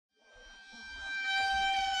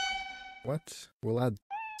What? We'll add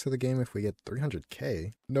to the game if we get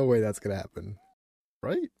 300k? No way that's gonna happen.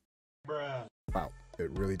 Right? Bruh. Wow,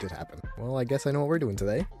 it really did happen. Well, I guess I know what we're doing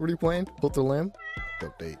today. What are you playing? Filter Lamb?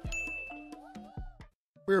 Update.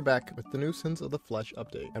 We're back with the new Sins of the Flesh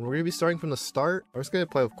update. And we're gonna be starting from the start. I'm just gonna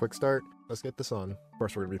play with quick start. Let's get this on. Of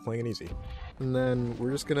course, we're gonna be playing it easy. And then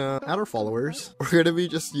we're just gonna add our followers. We're gonna be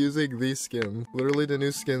just using these skins. Literally the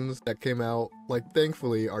new skins that came out, like,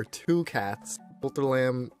 thankfully, are 2 cats. Filter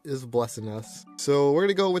Lamb is blessing us. So we're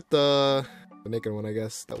gonna go with the naked one, I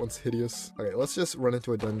guess. That one's hideous. Okay, let's just run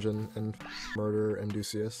into a dungeon and murder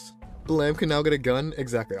Endusius. The lamb can now get a gun?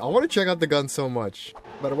 Exactly. I want to check out the gun so much.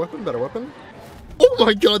 Better weapon, better weapon. Oh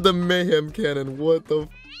my god, the mayhem cannon. What the...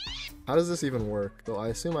 How does this even work? So I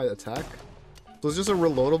assume I attack? So it's just a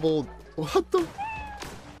reloadable... What the...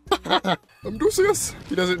 Endusius!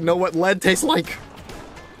 He doesn't know what lead tastes like!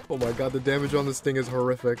 Oh my god, the damage on this thing is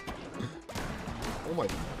horrific. Oh my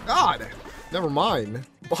god! Never mind.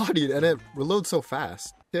 Bodied, and it reloads so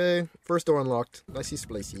fast. Okay, first door unlocked. Nicey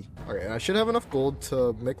splacey. Okay, I should have enough gold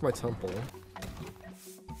to make my temple.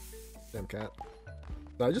 Damn cat.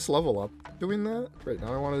 Did I just level up doing that? Great,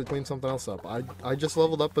 now I wanted to clean something else up. I just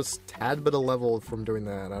leveled up a tad bit of level from doing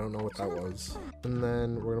that. I don't know what that was. And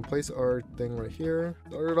then we're gonna place our thing right here.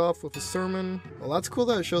 Started off with a sermon. Well, that's cool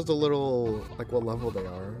that it shows the little, like, what level they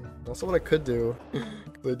are. Also, what I could do,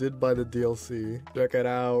 I did buy the DLC. Check it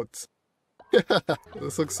out.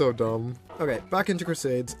 This looks so dumb. Okay, back into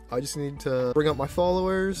Crusades. I just need to bring up my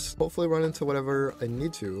followers, hopefully run into whatever I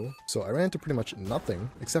need to. So I ran into pretty much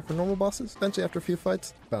nothing, except for normal bosses. Eventually, after a few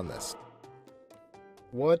fights, found this.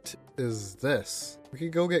 What is this? We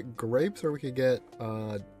could go get grapes, or we could get,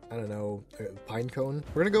 I don't know, a pine cone.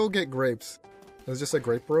 We're gonna go get grapes. It's just a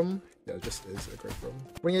grape room. Yeah, it just is a grape room.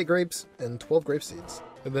 We're gonna get grapes and 12 grape seeds.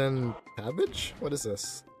 And then cabbage? What is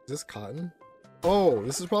this? Is this cotton? Oh,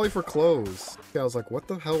 this is probably for clothes. Yeah, I was like, what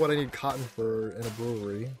the hell would I need cotton for in a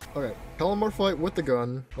brewery? Okay, Calamar fight with the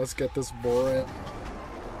gun. Let's get this boy.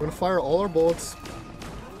 We're gonna fire all our bullets.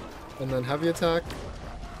 And then heavy attack.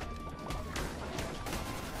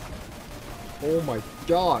 Oh my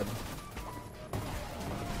god.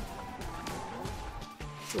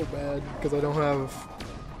 So bad, because I don't have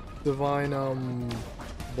divine,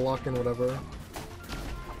 blocking whatever.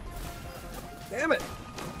 Damn it!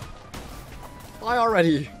 Fly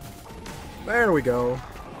already! There we go.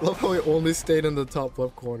 Love how it only stayed in the top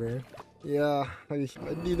left corner. Yeah, I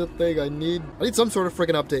need a thing. I need some sort of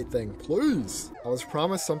freaking update thing, please. I was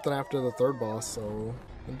promised something after the 3rd boss, so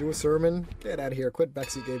and do a sermon. Get out of here. Quit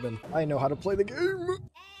Bexy Gaben. I know how to play the game.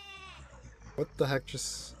 What the heck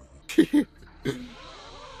just...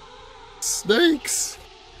 Snakes!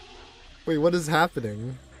 Wait, what is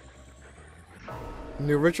happening?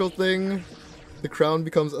 New ritual thing. The crown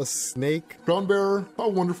becomes a snake. Crown Bearer, how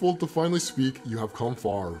wonderful to finally speak. You have come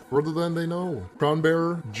far, further than they know. Crown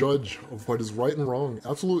Bearer, judge of what is right and wrong.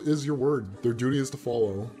 Absolute is your word. Their duty is to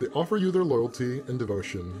follow. They offer you their loyalty and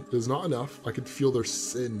devotion. It is not enough. I can feel their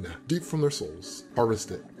sin deep from their souls. Harvest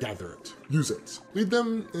it, gather it, use it. Lead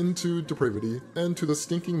them into depravity and to the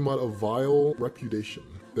stinking mud of vile reputation.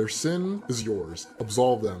 Their sin is yours.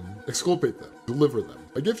 Absolve them, exculpate them, deliver them.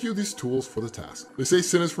 I give you these tools for the task. They say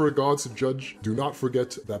sin is for gods to judge. Do not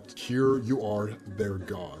forget that here you are their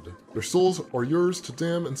god. Their souls are yours to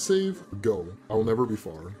damn and save. Go. I will never be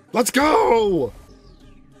far. Let's go!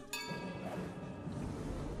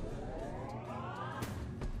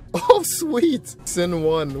 Oh, sweet! Sin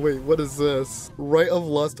 1. Wait, what is this? Rite of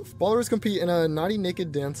Lust. Followers compete in a naughty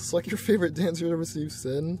naked dance. Select your favorite dancer to receive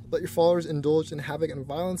sin. Let your followers indulge in havoc and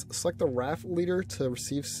violence. Select the Wrath leader to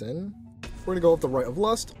receive sin. We're gonna go with the Rite of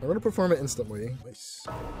Lust. I'm gonna perform it instantly. Nice.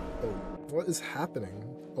 Oh, what is happening?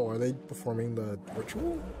 Oh, are they performing the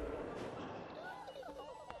ritual?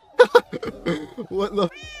 What the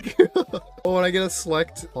f? Oh, when I get a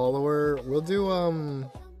select follower, we'll do,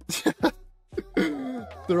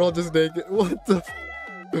 They're all just naked. What the f?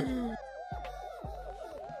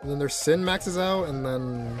 And then their sin maxes out, and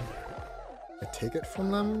then I take it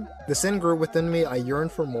from them. The sin grew within me. I yearn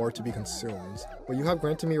for more to be consumed. But you have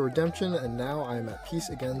granted me redemption, and now I am at peace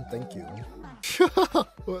again. Thank you.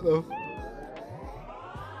 What the f?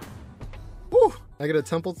 Woo! I get a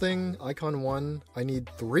temple thing, icon 1. I need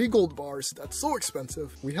 3 gold bars. That's so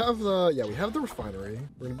expensive. We have the, yeah, we have the refinery.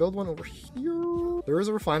 We're gonna build one over here. There is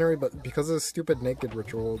a refinery, but because of the stupid naked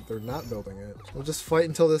ritual, they're not building it. We'll just fight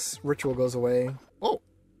until this ritual goes away. Oh,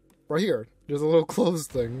 right here. There's a little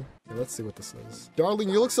closed thing. Okay, let's see what this is. Darling,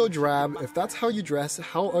 you look so drab. If that's how you dress,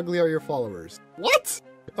 how ugly are your followers? What?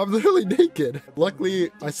 I'm literally naked. Luckily,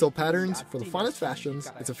 I sell patterns for the finest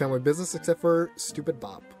fashions. It's a family business except for stupid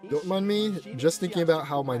Bop. Don't mind me, just thinking about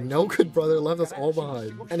how my no good brother left us all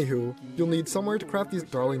behind. Anywho, you'll need somewhere to craft these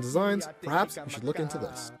darling designs. Perhaps you should look into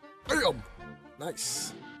this. Bam!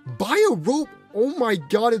 Nice. Buy a rope! Oh my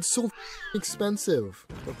god, it's so expensive.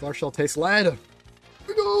 The flower shell tastes lead.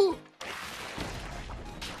 No!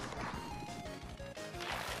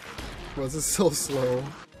 Well, this is so slow.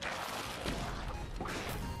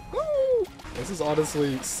 Woo! This is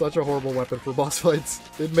honestly such a horrible weapon for boss fights.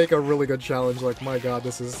 It'd make a really good challenge, like, my god,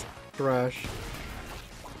 this is trash.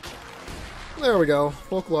 There we go.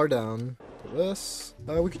 Folklore down. This.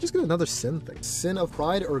 We could just get another sin thing. Sin of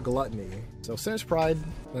pride or gluttony. So sin is pride.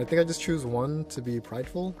 And I think I just choose one to be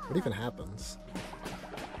prideful. What even happens?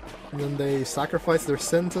 And then they sacrifice their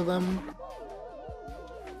sin to them.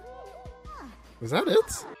 Was that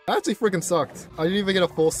it? That actually freaking sucked. I didn't even get a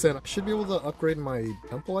full sin. I should be able to upgrade my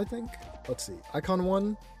temple, I think. Let's see. Icon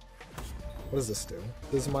 1. What does this do?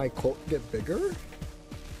 Does my cult get bigger?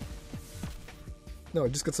 No,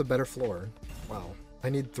 it just gets a better floor. Wow. I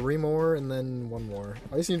need 3 more and then 1 more.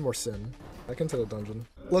 I just need more sin. Back into the dungeon.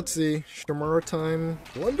 Let's see. Shimura time.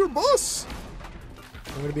 Blunderbuss!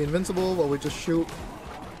 I'm gonna be invincible while we just shoot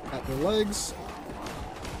at their legs.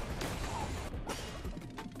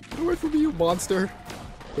 Get away from me, you monster!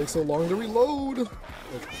 Takes so long to reload!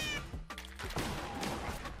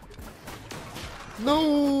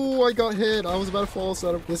 No! I got hit! I was about to fall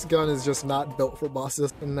out of this gun is just not built for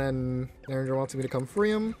bosses. And then Erringer wants me to come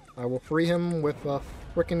free him. I will free him with a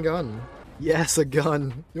frickin' gun. Yes, a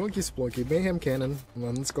gun! Yoinky Sploinky, Mayhem Cannon, and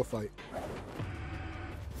then let's go fight.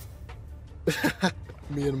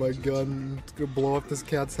 Me and my gun. It's gonna blow up this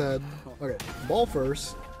cat's head. Okay, ball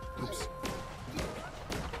first. Oops.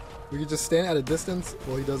 We can just stand at a distance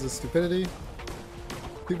while he does his stupidity.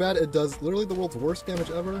 Too bad it does literally the world's worst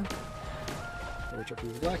damage ever. Reach up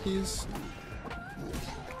these lackeys.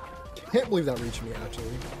 Can't believe that reached me,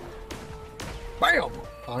 actually. BAM!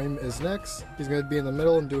 Time is next. He's gonna be in the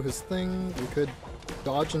middle and do his thing. We could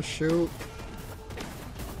dodge and shoot.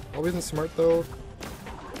 Probably isn't smart, though.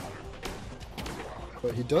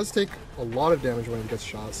 But he does take a lot of damage when he gets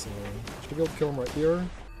shot, so should be able to kill him right here.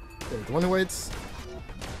 Okay, the one who waits.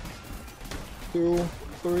 2,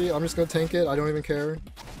 3. I'm just gonna tank it. I don't even care.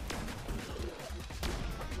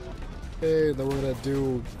 Okay, then we're gonna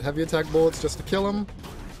do heavy attack bullets just to kill him.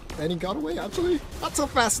 And he got away, actually. Not so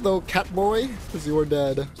fast, though, cat boy, because you are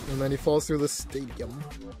dead. And then he falls through the stadium.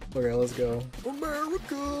 Okay, let's go.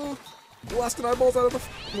 America! Blasting eyeballs out of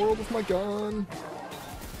the world with my gun.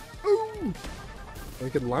 Ooh! We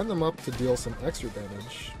could line them up to deal some extra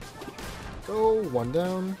damage. Go, 1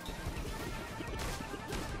 down.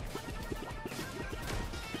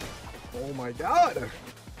 Oh my god!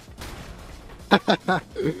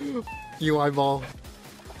 You eyeball.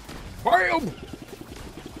 BAM!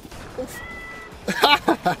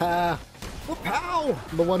 Pow!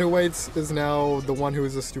 The one who waits is now the one who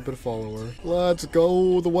is a stupid follower. Let's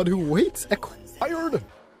go! The one who waits acquired!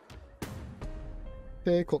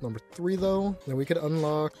 Okay, cult number 3 though. Then we could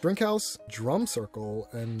unlock Drink House, Drum Circle,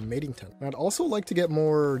 and Mating Tent. And I'd also like to get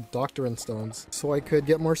more Doctrine Stones so I could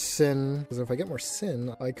get more Sin. Because if I get more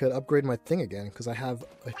Sin, I could upgrade my thing again because I have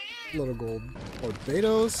a lot of gold.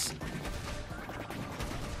 Barbados.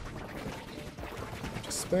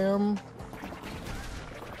 Just spam.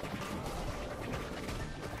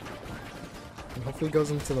 And hopefully it goes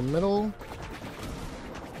into the middle.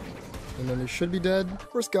 And then he should be dead.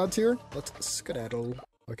 First god tier. Let's skedaddle.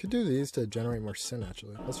 I could do these to generate more sin,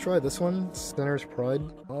 actually. Let's try this one. Sinner's Pride.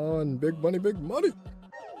 On big money, big money.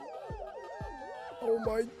 Oh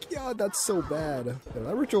my god, that's so bad. Yeah,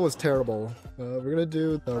 that ritual was terrible. We're gonna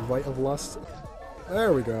do the Rite of Lust.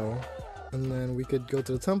 There we go. And then we could go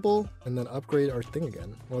to the temple and then upgrade our thing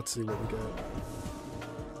again. Let's see what we get.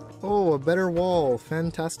 Oh, a better wall.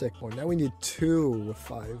 Fantastic. Oh, now we need 2 with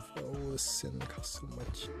 5. Oh, the sin costs so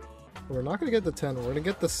much. We're not gonna get the 10, we're gonna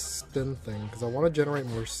get the sin thing, because I want to generate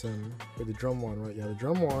more sin. Wait, the drum one, right? Yeah, the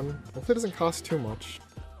drum one. Hopefully it doesn't cost too much.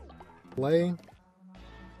 Play.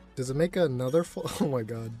 Does it make another oh my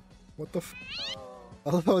god. What the f— I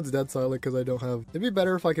love how it's dead silent because I don't have— it'd be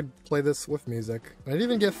better if I could play this with music. I didn't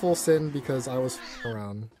even get full sin because I was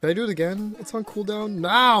around. Can I do it again? It's on cooldown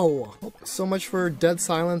now! Oh, so much for dead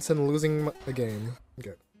silence and losing a game.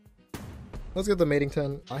 Okay. Let's get the mating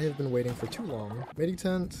tent. I have been waiting for too long. Mating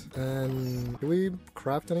tent, and do we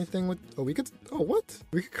craft anything with— oh, we could— oh, what?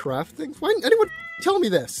 We could craft things? Why didn't anyone tell me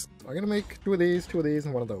this? I'm gonna make 2 of these, 2 of these,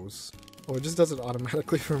 and 1 of those. Oh, it just does it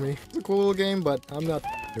automatically for me. It's a cool little game, but I'm not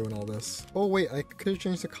doing all this. Oh wait, I could have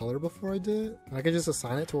changed the color before I did it. I could just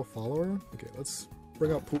assign it to a follower. Okay, let's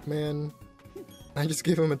bring out Poop Man. I just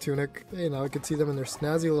gave him a tunic. Hey, now I can see them in their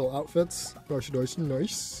snazzy little outfits. Nice,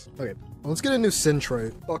 nice. Okay, well, let's get a new sin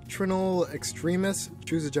trait. Doctrinal Extremist.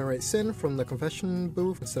 Choose to generate sin from the confession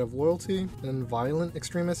booth instead of loyalty. And Violent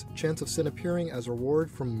Extremist. Chance of sin appearing as reward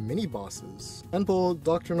from mini-bosses. Unpull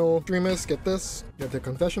Doctrinal Extremist. Get this. Get the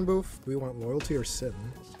confession booth. Do we want loyalty or sin?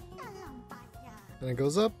 And it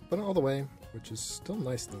goes up, but not all the way. Which is still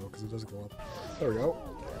nice though, because it does go up. There we go.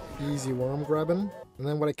 Easy worm grabbing. And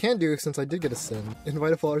then what I can do, since I did get a sin,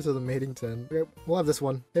 invite a follower to the mating tent. Okay, we'll have this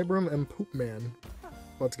one. Abram and Poop Man.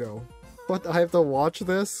 Let's go. What? I have to watch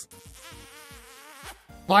this?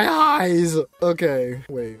 My eyes! Okay,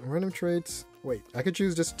 wait. Random traits. Wait, I could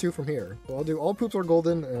choose just 2 from here. So I'll do all poops are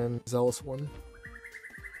golden and zealous one.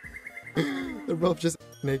 They're both just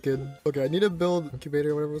naked. Okay, I need to build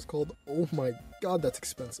incubator or whatever it's called. Oh my god, that's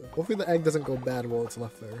expensive. Hopefully the egg doesn't go bad while it's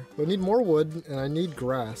left there. So I need more wood and I need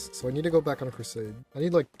grass. So I need to go back on a crusade. I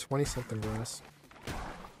need like 20 something grass.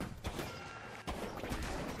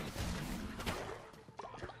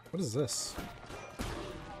 What is this?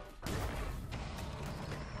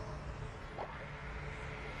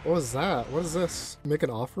 What was that? What is this? Make an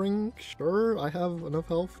offering? Sure, I have enough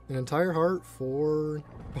health. An entire heart for...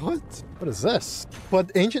 What? What is this?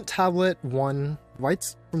 But Ancient Tablet 1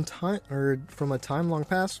 writes from a time long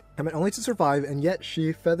past, I meant only to survive, and yet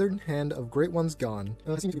she feathered hand of great ones gone.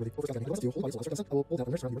 Oh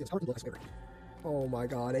my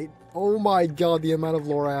god, oh my god, the amount of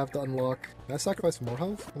lore I have to unlock. Can I sacrifice more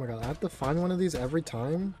health? Oh my god, I have to find one of these every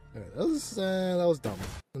time? Okay, that was dumb.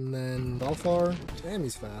 And then Balthar, damn,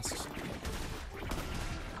 he's fast.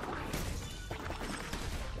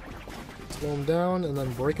 Slow him down and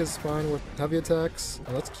then break his spine with heavy attacks.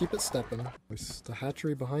 And let's keep it stepping. There's the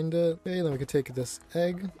hatchery behind it. Okay, then we could take this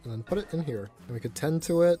egg and then put it in here. And we could tend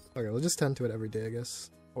to it. Okay, we'll just tend to it every day, I guess.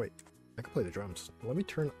 Oh, wait, I can play the drums. Let me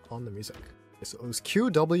turn on the music. Okay, so it was Q,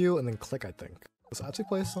 W, and then click, I think. Let's actually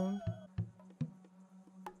play a song.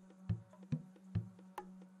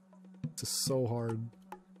 This is so hard.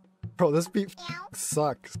 Bro, this beat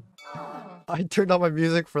sucks. I turned on my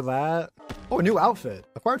music for that. Oh, a new outfit.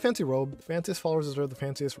 Acquired fancy robe. Fanciest followers deserve the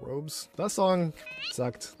fanciest robes. That song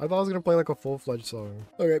sucked. I thought I was gonna play like a full-fledged song.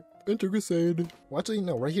 Okay, enter crusade. Well, actually,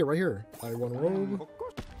 no, right here. I want a robe.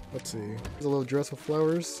 Let's see. There's a little dress with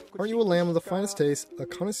flowers. Aren't you a lamb of the finest taste? A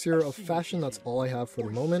connoisseur of fashion, that's all I have for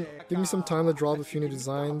the moment. Give me some time to draw up a few new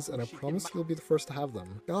designs, and I promise you'll be the first to have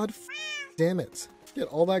them. God damn it. Get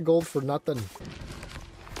all that gold for nothing.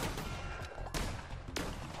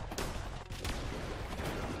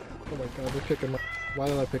 Oh my god, they're picking up. Why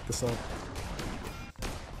did I pick this up?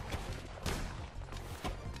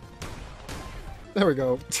 There we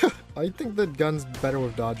go. I think the gun's better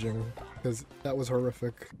with dodging, because that was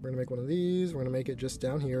horrific. We're gonna make one of these. We're gonna make it just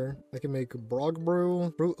down here. I can make Brog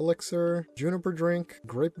Brew, Fruit Elixir, Juniper Drink,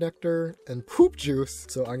 Grape Nectar, and Poop Juice.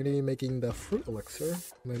 So I'm gonna be making the Fruit Elixir.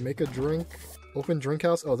 I'm gonna make a drink. Open drink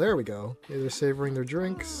house. Oh, there we go. Okay, they're savoring their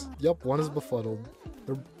drinks. Yup, one is befuddled.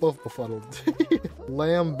 They're both befuddled.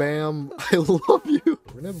 Lamb Bam, I love you.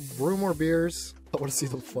 We're gonna brew more beers. I want to see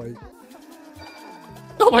them fight.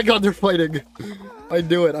 Oh my god, they're fighting. I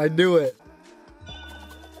knew it.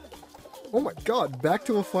 Oh my god, back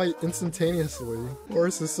to a fight instantaneously.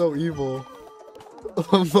 Horse is so evil.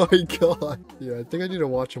 Oh my god. Yeah, I think I need to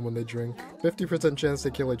watch them when they drink. 50% chance they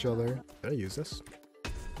kill each other. Can I use this?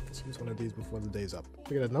 Let's use one of these before the day's up.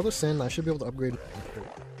 We get another sin. I should be able to upgrade.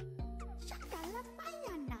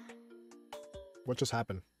 What just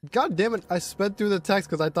happened? God damn it, I sped through the text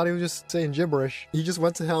because I thought he was just saying gibberish. He just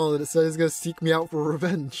went to hell and it said he's gonna seek me out for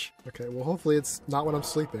revenge. Okay, well hopefully it's not when I'm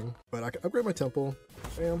sleeping. But I can upgrade my temple.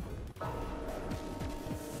 Bam.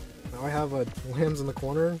 Now I have lambs in the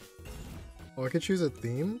corner. Oh, I could choose a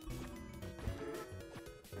theme?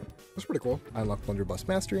 That's pretty cool. I unlocked Blunderbuss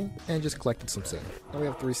Mastery and just collected some sin. Now we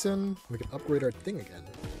have 3 sin. We can upgrade our thing again.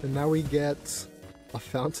 And now we get a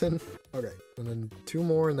fountain. Okay, and then 2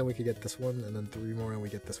 more, and then we could get this one, and then 3 more, and we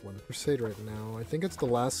get this one. Crusade right now. I think it's the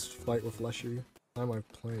last fight with Leshy. Time I've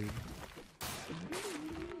played.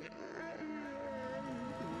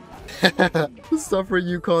 The suffering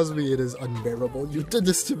you caused me, it is unbearable. You did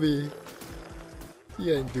this to me.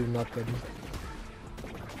 He ain't do nothing.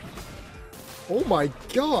 Oh my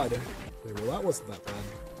god! Okay, well that wasn't that bad.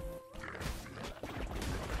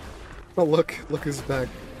 Oh look who's back.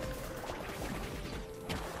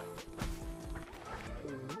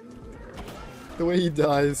 The way he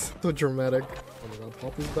dies, so dramatic. Oh my god,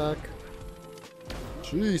 Poppy's back.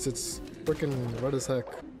 Jeez, it's freaking red as heck.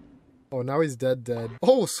 Oh, now he's dead.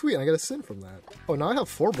 Oh, sweet, I got a sin from that. Oh, now I have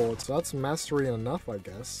 4 bullets, so that's mastery enough, I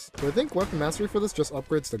guess. But I think weapon mastery for this just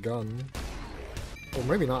upgrades the gun. Or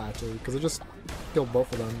maybe not actually, because it just killed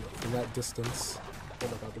both of them from that distance. Oh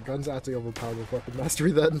my god, the gun's actually overpowered with weapon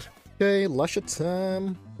mastery then. Okay, Lusha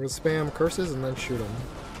time. We're gonna spam curses and then shoot him.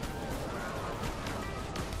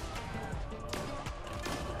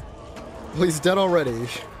 Well, he's dead already.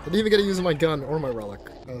 I didn't even get to use my gun or my relic.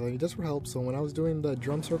 He does for help, so when I was doing the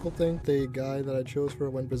drum circle thing, the guy that I chose for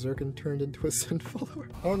it went berserk and turned into a Sin follower.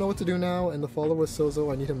 I don't know what to do now, and the follower is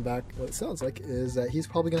Sozo. I need him back. What it sounds like is that he's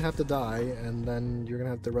probably gonna have to die, and then you're gonna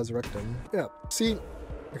have to resurrect him. Yeah, see?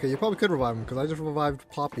 Okay, you probably could revive him, because I just revived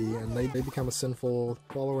Poppy, and they become a sinful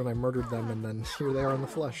follower, and I murdered them, and then here they are in the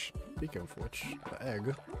flesh. Speaking of which, the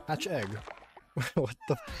egg. Hatch egg. What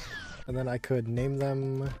the And then I could name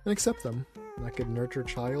them and accept them. And I could nurture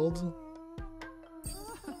child.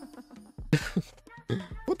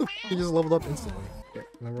 What the f? He just leveled up instantly. Okay.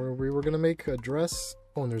 And we were gonna make a dress.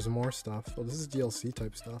 Oh, and there's more stuff. Oh, this is DLC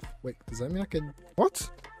type stuff. Wait, does that mean I could... What?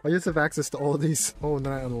 I just have access to all of these. Oh, and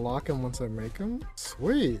then I unlock them once I make them?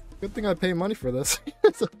 Sweet. Good thing I pay money for this.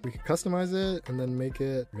 We can customize it and then make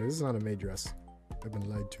it... Okay, this is not a maid dress. I've been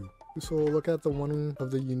lied to. So look at the one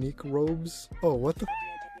of the unique robes. Oh, what the...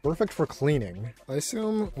 Perfect for cleaning. I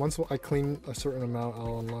assume once I clean a certain amount,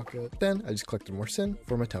 I'll unlock it. Then I just collected more sin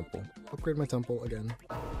for my temple. Upgrade my temple again.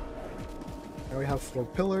 Now we have 4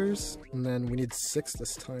 pillars, and then we need 6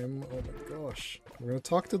 this time. Oh my gosh. We're gonna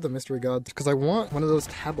talk to the mystery god, because I want one of those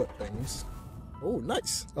tablet things. Oh,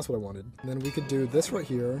 nice! That's what I wanted. And then we could do this right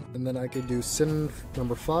here, and then I could do sin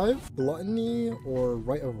number 5, gluttony, or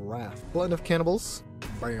rite of wrath. Glutton of cannibals.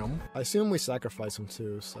 Bam. I assume we sacrifice him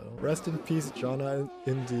too, so... Rest in peace, Jana,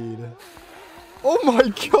 indeed. Oh my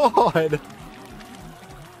god!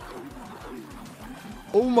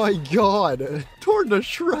 Oh my god! Torn to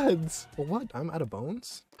shreds! What? I'm out of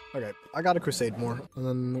bones? Okay, I gotta crusade more. And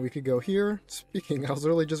then we could go here. Speaking, I was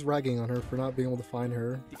literally just ragging on her for not being able to find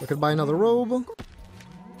her. I could buy another robe.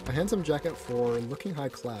 A handsome jacket for looking high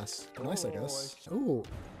class. Nice, I guess. Ooh.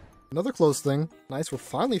 Another clothes thing. Nice, we're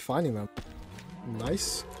finally finding them.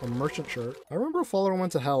 Nice. A merchant shirt. I remember a follower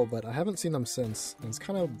went to hell, but I haven't seen them since. And it's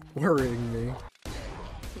kind of worrying me.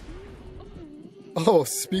 Oh,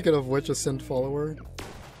 speaking of which, a synth follower.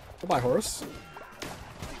 Goodbye, Horus.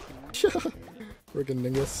 Friggin'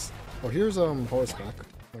 dingus. Oh, here's Horseback. Oh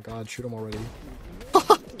my god, shoot him already.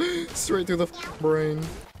 Straight through the brain.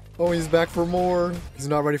 Oh, he's back for more. He's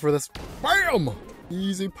not ready for this. BAM!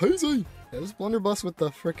 Easy peasy. Yeah, this blunderbuss with the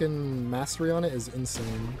frickin' mastery on it is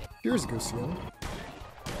insane. Here's Gusion.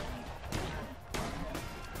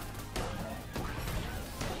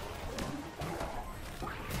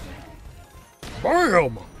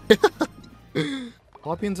 BAM!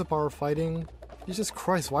 Poppy and Zap are fighting. Jesus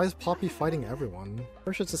Christ, why is Poppy fighting everyone?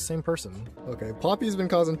 Or it's the same person. Okay, Poppy's been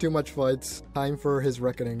causing too much fights. Time for his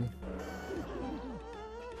reckoning.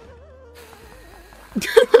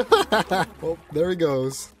 Well, there he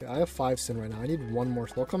goes. Okay, I have 5 sin right now. I need 1 more,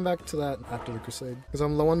 so I'll come back to that after the crusade. Because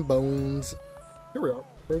I'm low on bones. Here we are.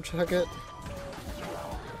 Bird check it.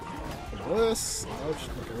 This. Ouch.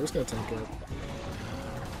 Okay, we're just gonna tank it.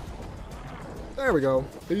 There we go.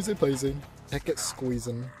 Easy peasy. Heck it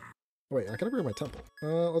squeezing. Wait, I can upgrade my temple.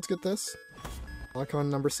 Let's get this. Icon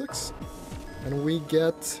number 6. And we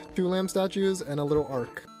get 2 lamb statues and a little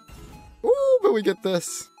ark. Ooh, but we get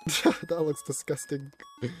this. That looks disgusting.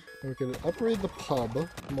 We can upgrade the pub.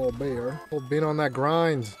 More bear. Oh, being on that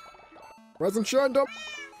grind. Rise and shine up.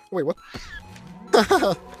 Wait, what?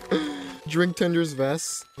 Drink Tender's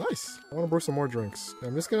vest. Nice. I want to brew some more drinks.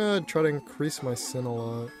 I'm just gonna try to increase my sin a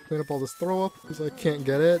lot. Clean up all this throw up because I can't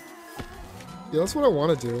get it. Yeah, that's what I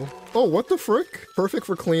want to do. Oh, what the frick? Perfect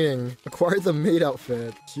for cleaning. Acquired the maid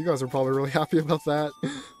outfit. You guys are probably really happy about that.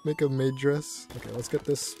 Make a maid dress. Okay, let's get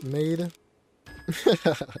this made.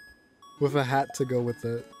 With a hat to go with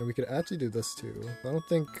it. And we could actually do this too. I don't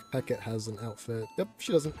think Heket has an outfit. Yep,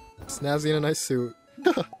 she doesn't. Snazzy in a nice suit.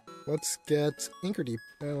 Let's get Inkerdeep.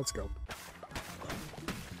 And let's go.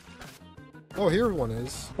 Oh, here one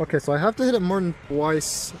is. Okay, so I have to hit it more than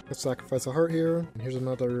twice. Let's sacrifice a heart here. And here's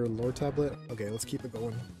another lore tablet. Okay, let's keep it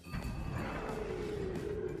going.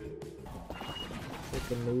 Take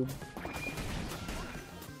the noob.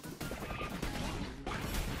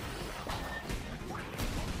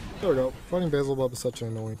 There we go. Fighting Basilbub is such an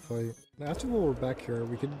annoying fight. Now, after we're back here,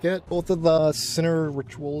 we could get both of the Sinner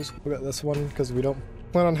rituals. We got this one, because we don't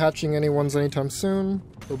plan on hatching any ones anytime soon,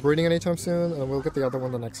 or breeding anytime soon, and we'll get the other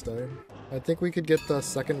one the next day. I think we could get the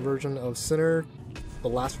second version of Sinner, the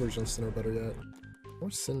last version of Sinner, better yet. How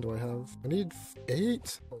much sin do I have? I need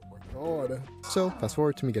 8? Oh my god. So, fast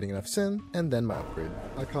forward to me getting enough sin, and then my upgrade.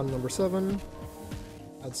 Icon number 7.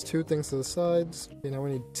 Adds 2 things to the sides. Okay, now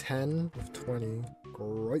we need 10 of 20.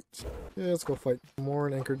 Right. Yeah, let's go fight more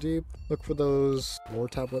in Anchor Deep. Look for those lore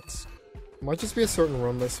tablets. Might just be a certain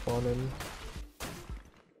room they spawn in.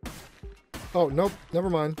 Oh, nope, never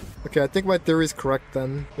mind. Okay, I think my theory is correct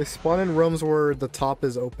then. They spawn in rooms where the top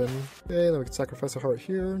is open. Okay, then we can sacrifice a heart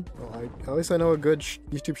here. Well, at least I know a good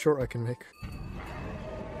YouTube short I can make.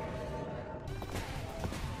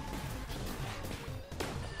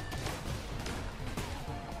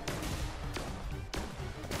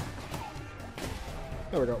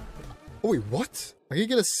 There we go. Oh wait, what? I can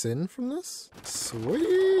get a sin from this?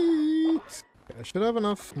 Sweet! I should have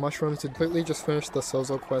enough mushrooms to completely just finish the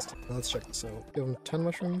Sowl quest. Now let's check this out. Give him 10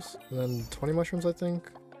 mushrooms, and then 20 mushrooms, I think.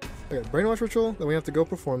 Okay, brainwash ritual, then we have to go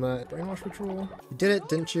perform that. Brainwash ritual. You did it,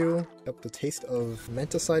 didn't you? Yep, the taste of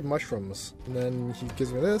menticide mushrooms. And then he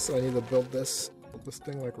gives me this, I need to build this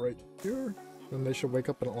thing like right here. Then they should wake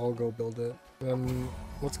up and all go build it. Then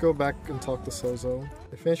let's go back and talk to Sowl.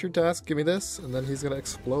 I finish your task, give me this, and then he's gonna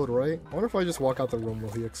explode, right? I wonder if I just walk out the room,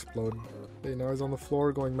 will he explode? Okay, now he's on the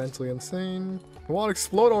floor going mentally insane. Come on,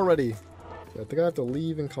 explode already! Yeah, I think I have to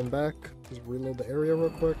leave and come back. Just reload the area real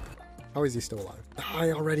quick. How is he still alive?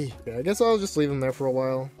 Die already! Yeah, I guess I'll just leave him there for a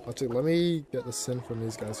while. Actually, let me get the sin from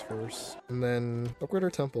these guys first. And then upgrade our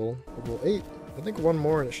temple. Level 8. I think one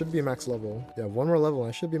more and it should be max level. Yeah, one more level and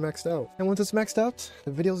I should be maxed out. And once it's maxed out,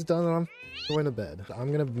 the video's done and I'm going to bed.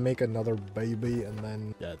 I'm gonna make another baby and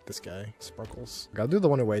then, yeah, this guy, Sparkles. Gotta do the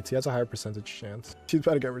one who waits. He has a higher percentage chance. He's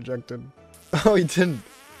about to get rejected. Oh, he didn't.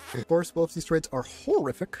 Of course, both these traits are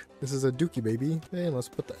horrific. This is a dookie baby. Okay, and let's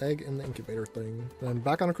put the egg in the incubator thing. Then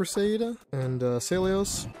back on a crusade, and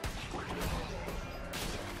Celios.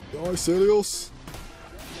 Die, Celios!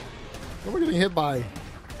 What am I getting hit by?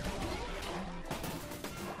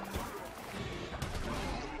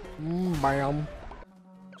 Bam.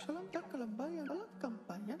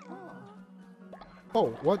 Oh,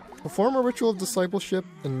 what? Perform a ritual of discipleship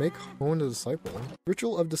and make Hone a disciple.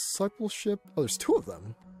 Ritual of discipleship? Oh, there's 2 of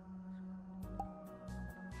them.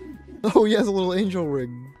 Oh, he has a little angel rig.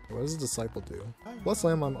 What does a disciple do? Bless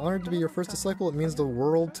Lamb, I'm honored to be your first disciple. It means the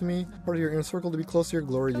world to me. Part of your inner circle to be close to your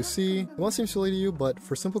glory you see. It must seem silly to you, but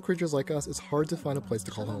for simple creatures like us, it's hard to find a place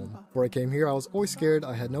to call home. Before I came here, I was always scared.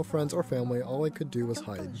 I had no friends or family. All I could do was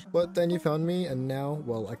hide. But then you found me, and now,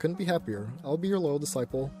 well, I couldn't be happier. I'll be your loyal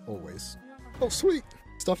disciple, always. Oh, sweet!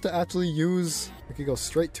 Stuff to actually use. I could go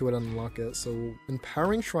straight to it and unlock it. So,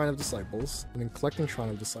 empowering Shrine of Disciples, and then collecting Shrine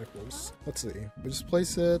of Disciples. Let's see. We just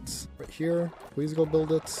place it right here. Please go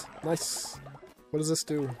build it. Nice. What does this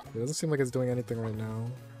do? It doesn't seem like it's doing anything right now.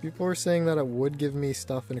 People are saying that it would give me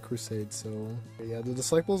stuff in a crusade, so... yeah, the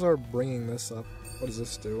Disciples are bringing this up. What does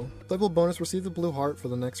this do? Disciple bonus, receive the blue heart for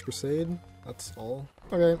the next crusade. That's all.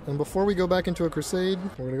 Okay, and before we go back into a crusade,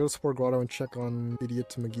 we're gonna go to Spore Grotto and check on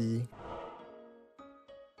Idiot McGee.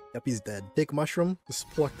 Yep, he's dead. Take mushroom, just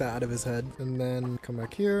pluck that out of his head, and then come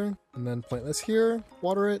back here, and then plant this here,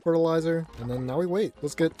 water it, fertilizer, and then now we wait.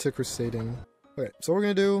 Let's get to crusading. Okay, so what we're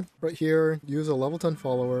gonna do right here, use a level 10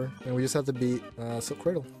 follower, and we just have to beat Silk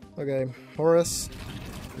Cradle. Okay, Horus,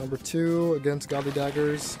 number 2 against Godly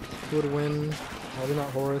Daggers. Who would win? Probably not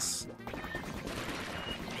Horus.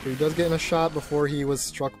 But he does get in a shot before he was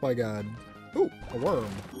struck by God. Ooh, a worm.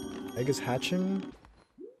 Egg is hatching.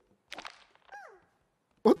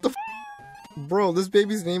 What the f? Bro, this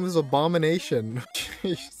baby's name is Abomination.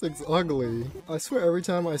 She looks ugly. I swear every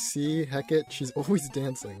time I see Hecate, she's always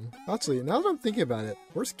dancing. Actually, now that I'm thinking about it,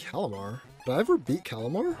 where's Calamar? Did I ever beat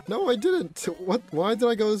Calamar? No, I didn't. What? Why did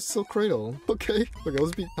I go to Silk Cradle? Okay,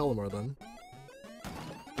 let's beat Calamar then.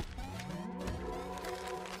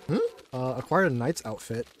 Acquired a knight's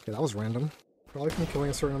outfit. Okay, that was random. Probably from killing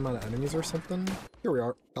a certain amount of enemies or something. Here we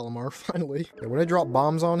are, Calamar, finally. Okay, when I drop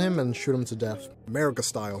bombs on him and shoot him to death. America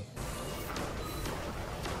style.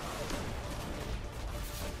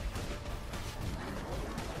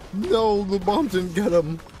 No, the bomb didn't get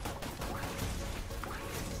him.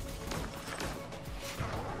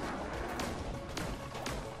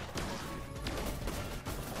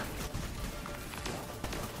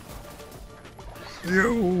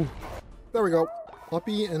 Yo. There we go.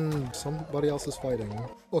 Poppy and somebody else is fighting.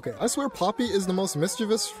 Okay, I swear Poppy is the most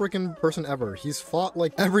mischievous freaking person ever. He's fought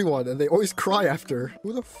like everyone and they always cry after.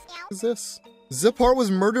 Who the f is this? Zippar was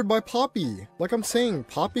murdered by Poppy. Like I'm saying,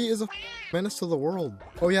 Poppy is a menace to the world.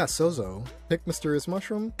 Oh yeah, Sozo. Pick mysterious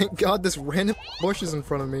mushroom. Thank God this random bush is in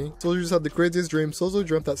front of me. Sozo just had the craziest dream. Sozo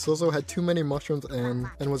dreamt that Sozo had too many mushrooms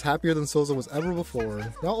and was happier than Sozo was ever before.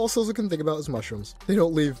 Now all Sozo can think about is mushrooms. They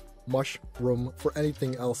don't leave. mushroom for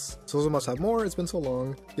anything else. Sozo must have more, it's been so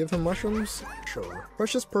long. Give him mushrooms? Sure.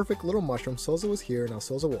 Precious perfect little mushroom, Sozo is here, now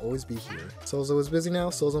Sozo will always be here. Sozo is busy now,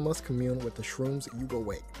 Sozo must commune with the shrooms, you go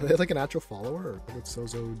wait. Are they like an actual follower? Or what's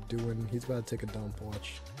Sozo doing? He's about to take a dump,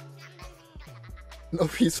 watch. No,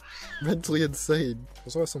 he's mentally insane.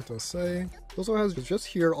 Sozo has something to say. Sozo is just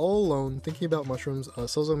here all alone thinking about mushrooms.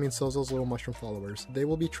 Sozo means Sozo's little mushroom followers. They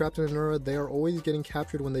will be trapped in Anura. They are always getting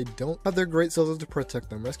captured when they don't have their great Sozo to protect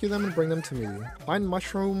them. Rescue them and bring them to me. Find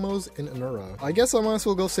Mushroomos in Anura. I guess I might as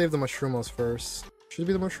well go save the Mushroomos first. Should it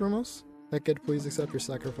be the Mushroomos? Hecate, please accept your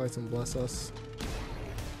sacrifice and bless us.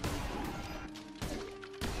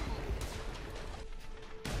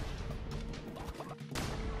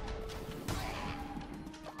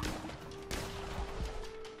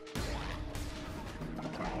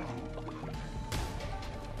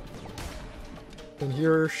 And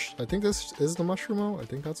here, I think this is the Mushroomo. I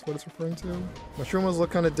think that's what it's referring to. Mushroomos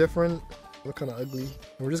look kind of different, look kind of ugly.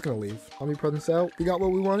 And we're just gonna leave. Omnipresence out. We got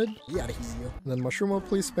what we wanted. Get out of here. And then Mushroommo,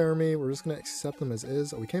 please spare me. We're just gonna accept them as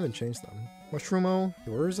is. Oh, we can't even change them. Mushroommo,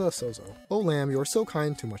 where's Sozo? Oh, lamb, you are so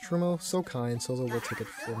kind to Mushroommo. So kind. Sozo will take it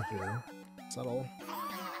from here. Is that all?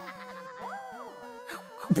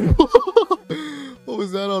 What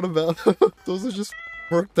was that all about? Those are just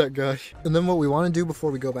work that guy. And then what we want to do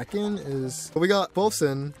before we go back in is, we got both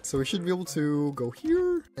in, so we should be able to go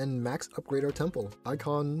here and max upgrade our temple.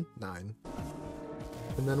 Icon 9.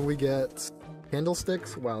 And then we get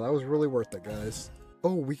candlesticks. Wow, that was really worth it, guys.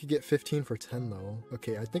 Oh, we could get 15 for 10 though.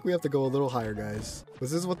 Okay, I think we have to go a little higher, guys.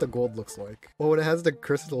 This is what the gold looks like. Oh, and it has the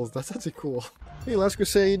crystals. That's actually cool. Hey, Last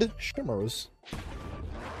Crusade shimmers.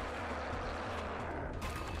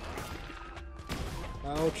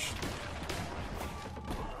 Ouch.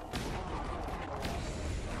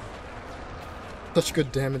 Such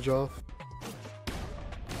good damage off.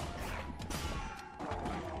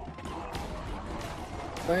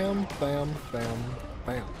 Bam, bam, bam,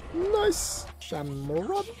 bam. Nice!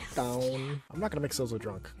 Shamrock down. I'm not gonna make Sozo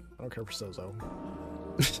drunk. I don't care for Sozo.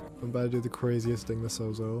 I'm about to do the craziest thing to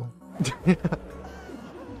Sozo.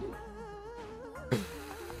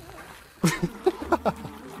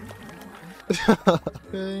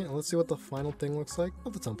 Okay, let's see what the final thing looks like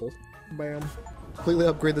of the temple. Bam. Completely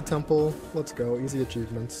upgrade the temple. Let's go. Easy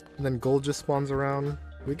achievements. And then gold just spawns around.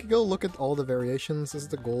 We could go look at all the variations. This is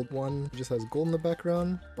the gold one. It just has gold in the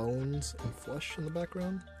background, bones, and flesh in the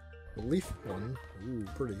background. The leaf one. Ooh,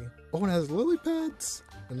 pretty. Oh, and it has lily pads.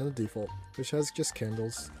 And then the default, which has just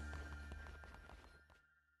candles.